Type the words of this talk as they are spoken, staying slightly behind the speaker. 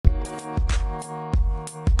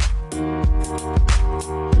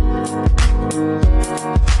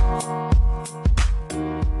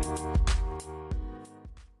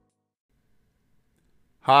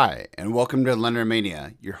Hi, and welcome to Lender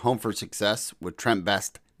Mania, your home for success with Trent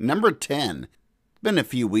Best, number 10. It's been a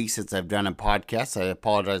few weeks since I've done a podcast. I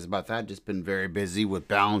apologize about that. Just been very busy with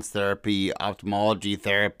balance therapy, ophthalmology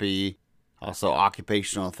therapy, also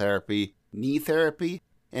occupational therapy, knee therapy,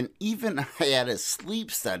 and even I had a sleep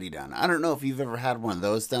study done. I don't know if you've ever had one of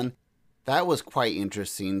those done. That was quite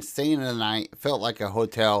interesting. Staying the night felt like a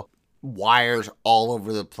hotel, wires all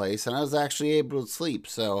over the place, and I was actually able to sleep.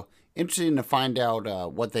 So interesting to find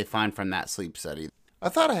out what they find from that sleep study. I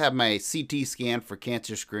thought I had my CT scan for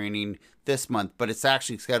cancer screening this month, but it's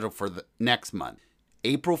actually scheduled for the next month,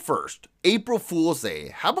 April 1st. April Fool's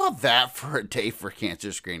Day. How about that for a day for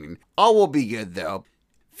cancer screening? All will be good though.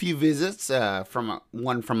 Few visits from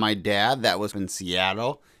my dad that was in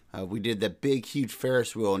Seattle. We did the big, huge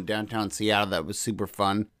Ferris wheel in downtown Seattle. That was super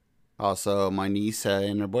fun. Also, my niece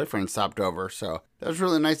and her boyfriend stopped over, so that was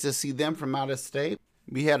really nice to see them from out of state.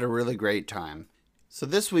 We had a really great time. So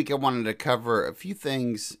this week I wanted to cover a few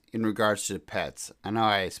things in regards to pets. I know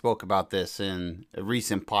I spoke about this in a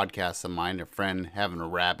recent podcast of mine, a friend having a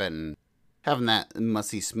rabbit and having that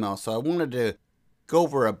musty smell. So I wanted to go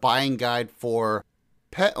over a buying guide for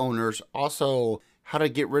pet owners, also how to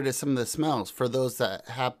get rid of some of the smells for those that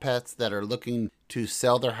have pets that are looking to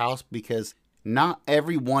sell their house, because not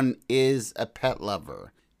everyone is a pet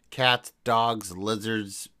lover. Cats, dogs,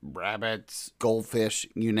 lizards, rabbits, goldfish,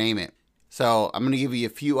 you name it. So I'm going to give you a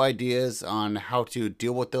few ideas on how to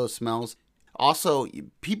deal with those smells. Also,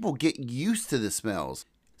 people get used to the smells.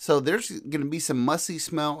 So there's going to be some musty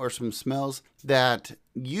smell or some smells that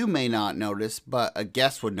you may not notice, but a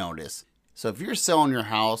guest would notice. So if you're selling your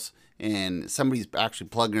house and somebody's actually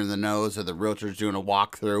plugging in the nose, or the realtor's doing a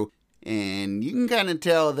walkthrough, and you can kind of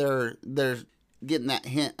tell they're getting that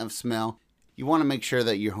hint of smell, you want to make sure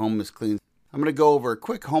that your home is clean. I'm going to go over a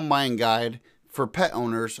quick home buying guide for pet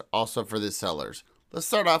owners, also for the sellers. Let's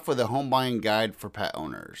start off with a home buying guide for pet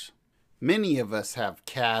owners. Many of us have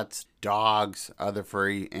cats, dogs, other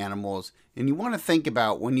furry animals, and you want to think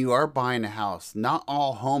about when you are buying a house, not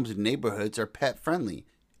all homes and neighborhoods are pet friendly.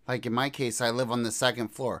 Like in my case, I live on the second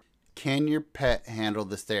floor. Can your pet handle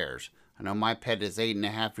the stairs? I know my pet is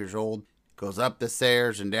 8.5 years old, goes up the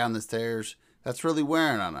stairs and down the stairs. That's really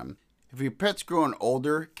wearing on him. If your pet's growing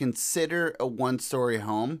older, consider a one-story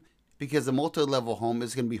home, because a multi-level home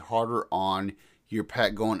is going to be harder on your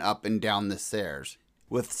pet going up and down the stairs.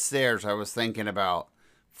 With stairs, I was thinking about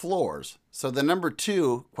floors. So the number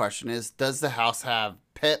 2 question is, does the house have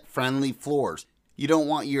pet-friendly floors? You don't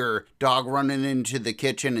want your dog running into the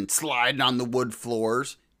kitchen and sliding on the wood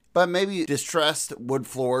floors, but maybe distressed wood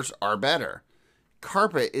floors are better.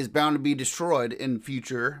 Carpet is bound to be destroyed in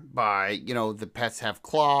future by, the pets have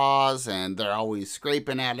claws and they're always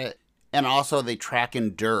scraping at it. And also they track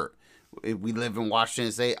in dirt. We live in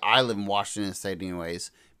Washington State. I live in Washington State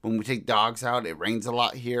anyways. When we take dogs out, it rains a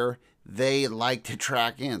lot here. They like to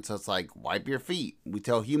track in. So it's like, wipe your feet. We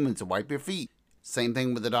tell humans to wipe your feet. Same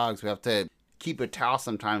thing with the dogs. We have to keep a towel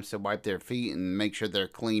sometimes to wipe their feet and make sure they're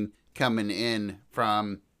clean coming in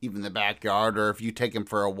from even the backyard, or if you take them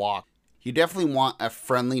for a walk. You definitely want a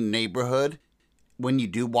friendly neighborhood. When you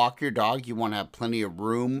do walk your dog, you want to have plenty of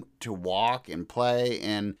room to walk and play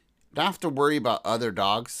and not have to worry about other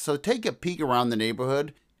dogs. So take a peek around the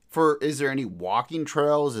neighborhood is there any walking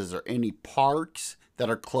trails? Is there any parks that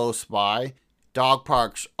are close by? Dog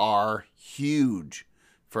parks are huge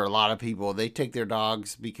for a lot of people. They take their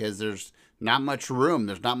dogs because there's not much room.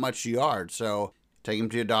 There's not much yard. So take them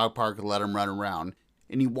to a dog park and let them run around.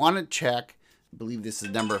 And you want to check, I believe this is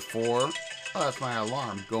number 4. Oh, that's my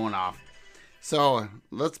alarm going off. So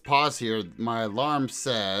let's pause here. My alarm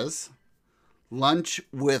says lunch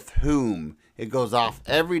with whom. It goes off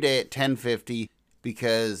every day at 10:50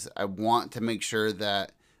 because I want to make sure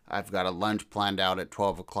that I've got a lunch planned out at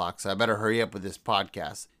 12 o'clock. So I better hurry up with this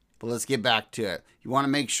podcast. But let's get back to it. You want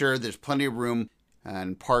to make sure there's plenty of room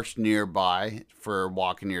and parks nearby for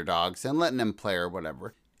walking your dogs and letting them play or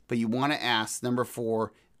whatever. But you want to ask, number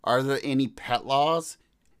 4, are there any pet laws?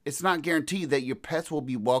 It's not guaranteed that your pets will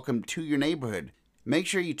be welcome to your neighborhood. Make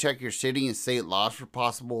sure you check your city and state laws for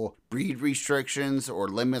possible breed restrictions or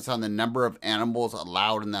limits on the number of animals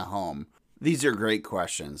allowed in the home. These are great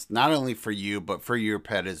questions, not only for you, but for your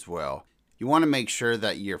pet as well. You want to make sure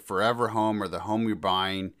that your forever home or the home you're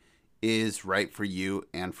buying is right for you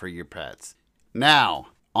and for your pets. Now,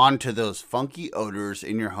 on to those funky odors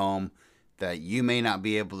in your home that you may not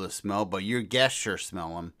be able to smell, but your guests sure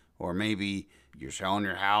smell them. Or maybe you're showing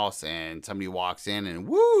your house and somebody walks in and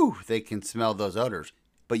woo, they can smell those odors.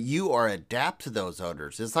 But you are adapt to those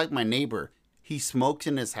odors. It's like my neighbor. He smokes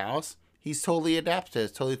in his house. He's totally adapted.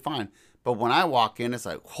 It's totally fine. But when I walk in, it's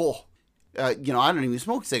like, oh, I don't even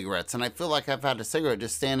smoke cigarettes, and I feel like I've had a cigarette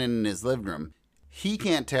just standing in his living room. He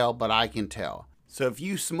can't tell, but I can tell. So if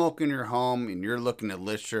you smoke in your home and you're looking to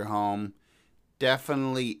list your home,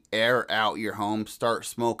 definitely air out your home. Start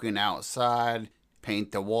smoking outside,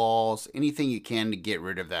 paint the walls, anything you can to get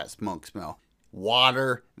rid of that smoke smell.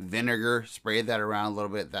 Water, vinegar, spray that around a little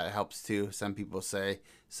bit. That helps too, some people say.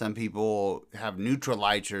 Some people have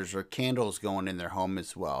neutralizers or candles going in their home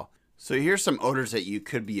as well. So here's some odors that you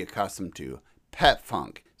could be accustomed to. Pet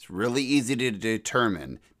funk. It's really easy to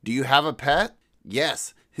determine. Do you have a pet?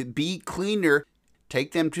 Yes. Be cleaner.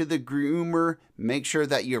 Take them to the groomer. Make sure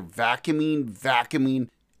that you're vacuuming.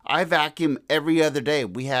 I vacuum every other day.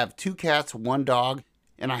 We have 2 cats, 1 dog,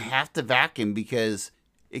 and I have to vacuum because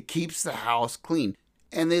it keeps the house clean.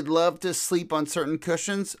 And they'd love to sleep on certain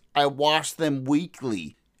cushions. I wash them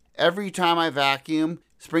weekly. Every time I vacuum,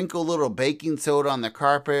 sprinkle a little baking soda on the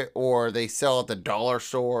carpet, or they sell at the dollar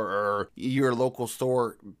store or your local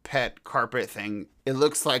store pet carpet thing. It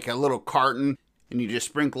looks like a little carton, and you just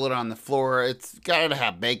sprinkle it on the floor. It's got to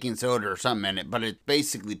have baking soda or something in it, but it's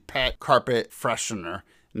basically pet carpet freshener.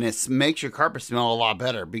 And this makes your carpet smell a lot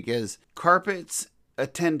better because carpets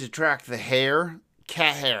tend to track the hair,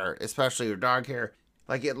 cat hair, especially your dog hair.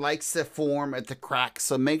 Like it likes to form at the cracks,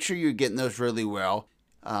 so make sure you're getting those really well.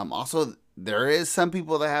 Also, there is some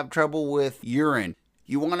people that have trouble with urine.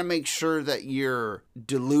 You want to make sure that you're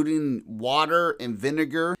diluting water and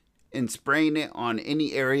vinegar and spraying it on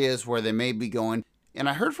any areas where they may be going. And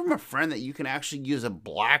I heard from a friend that you can actually use a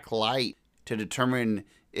black light to determine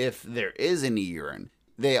if there is any urine.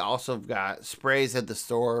 They also have got sprays at the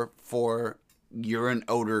store for urine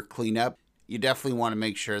odor cleanup. You definitely want to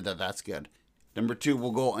make sure that that's good. Number 2,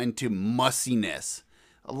 we'll go into mustiness.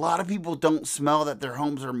 A lot of people don't smell that their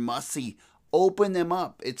homes are musty. Open them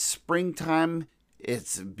up. It's springtime.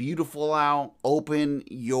 It's beautiful out. Open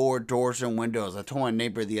your doors and windows. I told my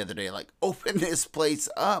neighbor the other day, open this place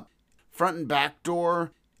up. Front and back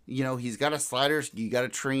door. He's got a slider. You got a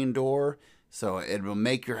train door. So it will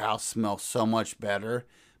make your house smell so much better.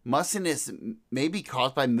 Mustiness may be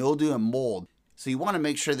caused by mildew and mold. So you want to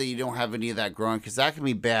make sure that you don't have any of that growing because that can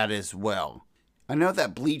be bad as well. I know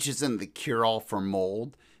that bleach isn't the cure-all for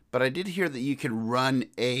mold, but I did hear that you can run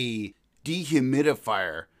a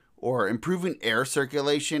dehumidifier or improving air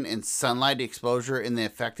circulation and sunlight exposure in the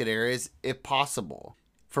affected areas if possible.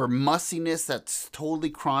 For mustiness that's totally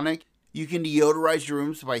chronic, you can deodorize your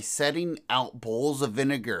rooms by setting out bowls of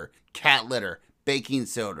vinegar, cat litter, baking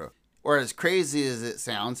soda, or as crazy as it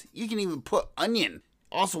sounds, you can even put onion.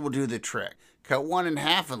 Also will do the trick. Cut one in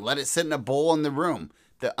half and let it sit in a bowl in the room.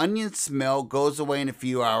 The onion smell goes away in a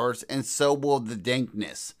few hours, and so will the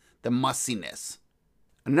dankness, the mustiness.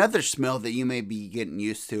 Another smell that you may be getting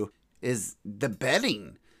used to is the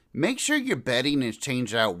bedding. Make sure your bedding is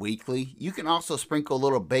changed out weekly. You can also sprinkle a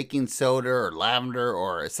little baking soda or lavender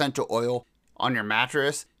or essential oil on your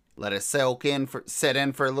mattress. Let it set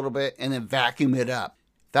in for a little bit, and then vacuum it up.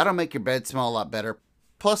 That'll make your bed smell a lot better.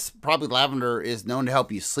 Plus, probably lavender is known to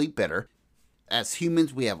help you sleep better. As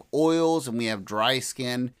humans, we have oils and we have dry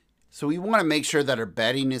skin. So we want to make sure that our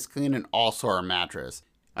bedding is clean and also our mattress.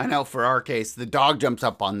 I know for our case, the dog jumps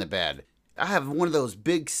up on the bed. I have one of those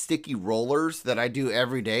big sticky rollers that I do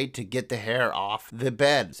every day to get the hair off the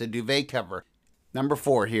bed. It's a duvet cover. Number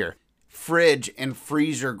 4 here, fridge and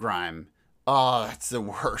freezer grime. Oh, that's the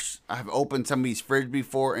worst. I've opened somebody's fridge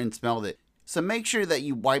before and smelled it. So make sure that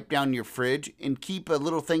you wipe down your fridge and keep a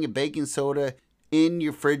little thing of baking soda in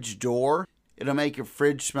your fridge door. It'll make your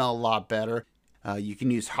fridge smell a lot better. You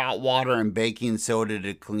can use hot water and baking soda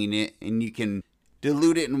to clean it, and you can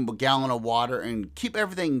dilute it in a gallon of water and keep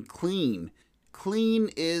everything clean.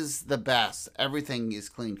 Clean is the best. Everything is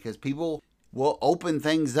clean because people will open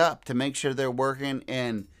things up to make sure they're working,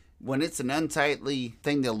 and when it's an unsightly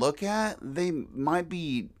thing to look at, they might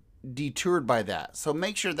be deterred by that. So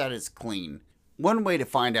make sure that it's clean. One way to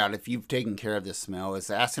find out if you've taken care of this smell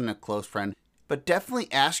is asking a close friend, but definitely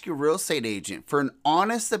ask your real estate agent for an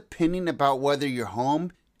honest opinion about whether your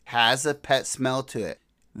home has a pet smell to it.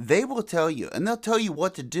 They will tell you, and they'll tell you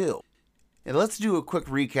what to do. And let's do a quick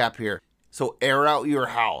recap here. So air out your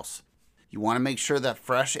house. You want to make sure that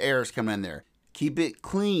fresh air is coming in there. Keep it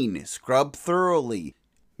clean. Scrub thoroughly.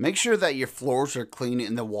 Make sure that your floors are clean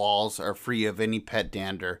and the walls are free of any pet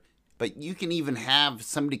dander. But you can even have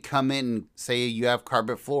somebody come in and say you have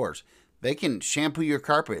carpet floors. They can shampoo your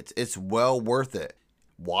carpets. It's well worth it.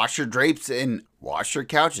 Wash your drapes and wash your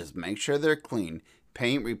couches. Make sure they're clean.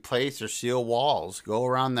 Paint, replace, or seal walls. Go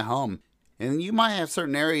around the home. And you might have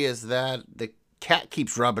certain areas that the cat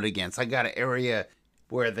keeps rubbing against. I got an area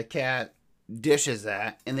where the cat dishes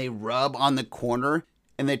at and they rub on the corner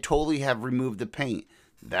and they totally have removed the paint.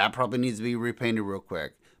 That probably needs to be repainted real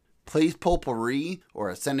quick. Place potpourri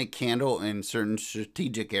or a scented candle in certain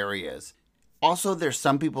strategic areas. Also, there's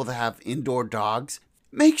some people that have indoor dogs.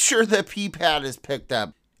 Make sure the pee pad is picked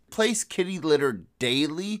up. Place kitty litter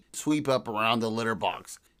daily. Sweep up around the litter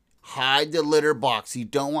box. Hide the litter box. You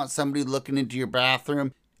don't want somebody looking into your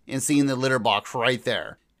bathroom and seeing the litter box right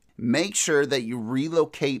there. Make sure that you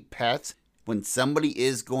relocate pets when somebody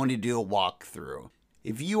is going to do a walkthrough.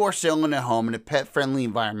 If you are selling a home in a pet-friendly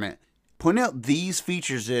environment, point out these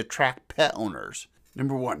features that attract pet owners.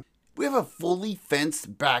 Number 1, we have a fully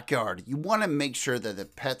fenced backyard. You want to make sure that the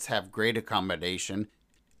pets have great accommodation.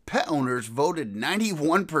 Pet owners voted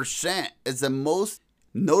 91% as the most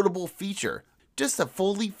notable feature. Just a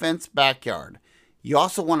fully fenced backyard. You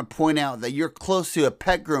also want to point out that you're close to a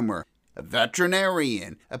pet groomer, a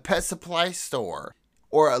veterinarian, a pet supply store,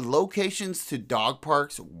 or locations to dog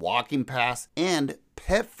parks, walking paths, and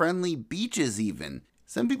pet-friendly beaches even.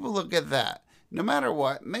 Some people look at that. No matter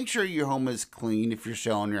what, make sure your home is clean if you're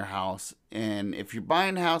selling your house. And if you're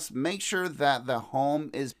buying a house, make sure that the home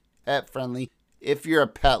is pet-friendly if you're a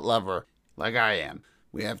pet lover, like I am.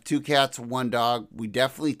 We have 2 cats, 1 dog. We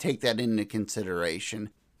definitely take that into consideration.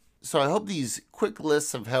 So I hope these quick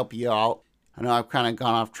lists have helped you out. I know I've kind of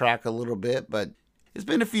gone off track a little bit, but it's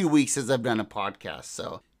been a few weeks since I've done a podcast.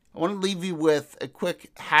 So I want to leave you with a quick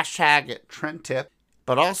hashtag trend tip.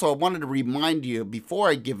 But also I wanted to remind you, before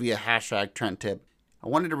I give you a hashtag trend tip, I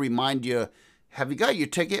wanted to remind you, have you got your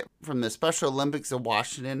ticket from the Special Olympics of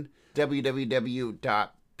Washington?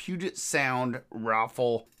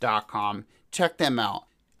 www.pugetsoundraffle.com. Check them out.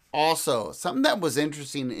 Also, something that was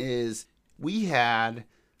interesting is we had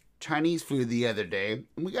Chinese food the other day,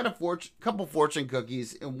 and we got a couple fortune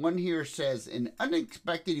cookies, and one here says, an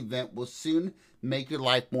unexpected event will soon make your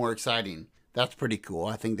life more exciting. That's pretty cool.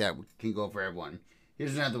 I think that can go for everyone.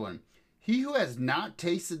 Here's another one. He who has not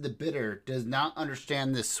tasted the bitter does not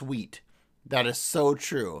understand the sweet. That is so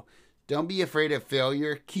true. Don't be afraid of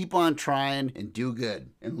failure. Keep on trying and do good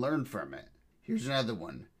and learn from it. Here's another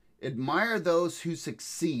one. Admire those who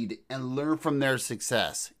succeed and learn from their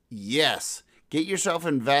success. Yes. Get yourself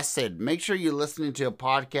invested. Make sure you're listening to a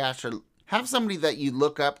podcast or have somebody that you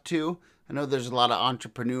look up to. I know there's a lot of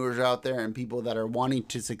entrepreneurs out there and people that are wanting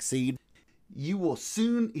to succeed.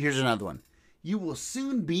 Here's another one. You will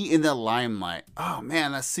soon be in the limelight. Oh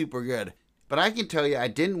man, that's super good. But I can tell you, I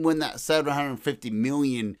didn't win that $750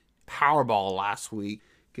 million Powerball last week.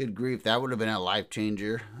 Good grief, that would have been a life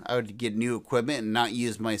changer. I would get new equipment and not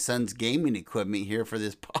use my son's gaming equipment here for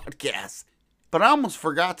this podcast. But I almost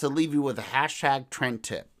forgot to leave you with a hashtag trend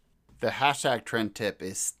tip. The hashtag trend tip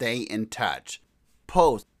is stay in touch.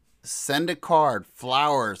 Post, send a card,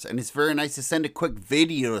 flowers, and it's very nice to send a quick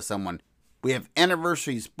video to someone. We have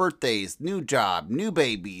anniversaries, birthdays, new job, new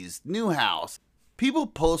babies, new house. People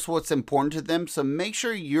post what's important to them, so make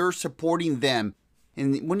sure you're supporting them.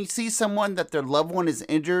 And when you see someone that their loved one is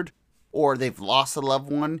injured or they've lost a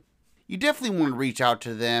loved one, you definitely want to reach out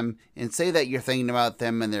to them and say that you're thinking about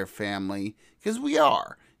them and their family, because we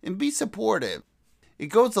are, and be supportive. It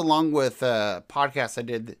goes along with a podcast I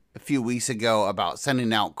did a few weeks ago about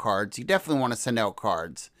sending out cards. You definitely want to send out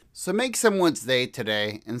cards. So make someone's day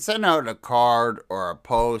today and send out a card or a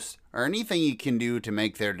post or anything you can do to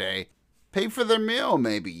make their day. Pay for their meal,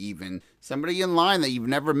 maybe even. Somebody in line that you've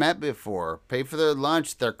never met before. Pay for their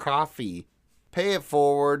lunch, their coffee. Pay it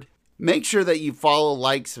forward. Make sure that you follow,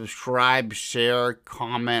 like, subscribe, share,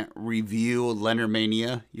 comment, review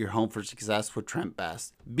Lendermania, your home for success with Trent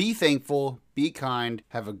Best. Be thankful, be kind,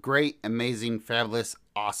 have a great, amazing, fabulous,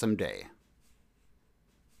 awesome day.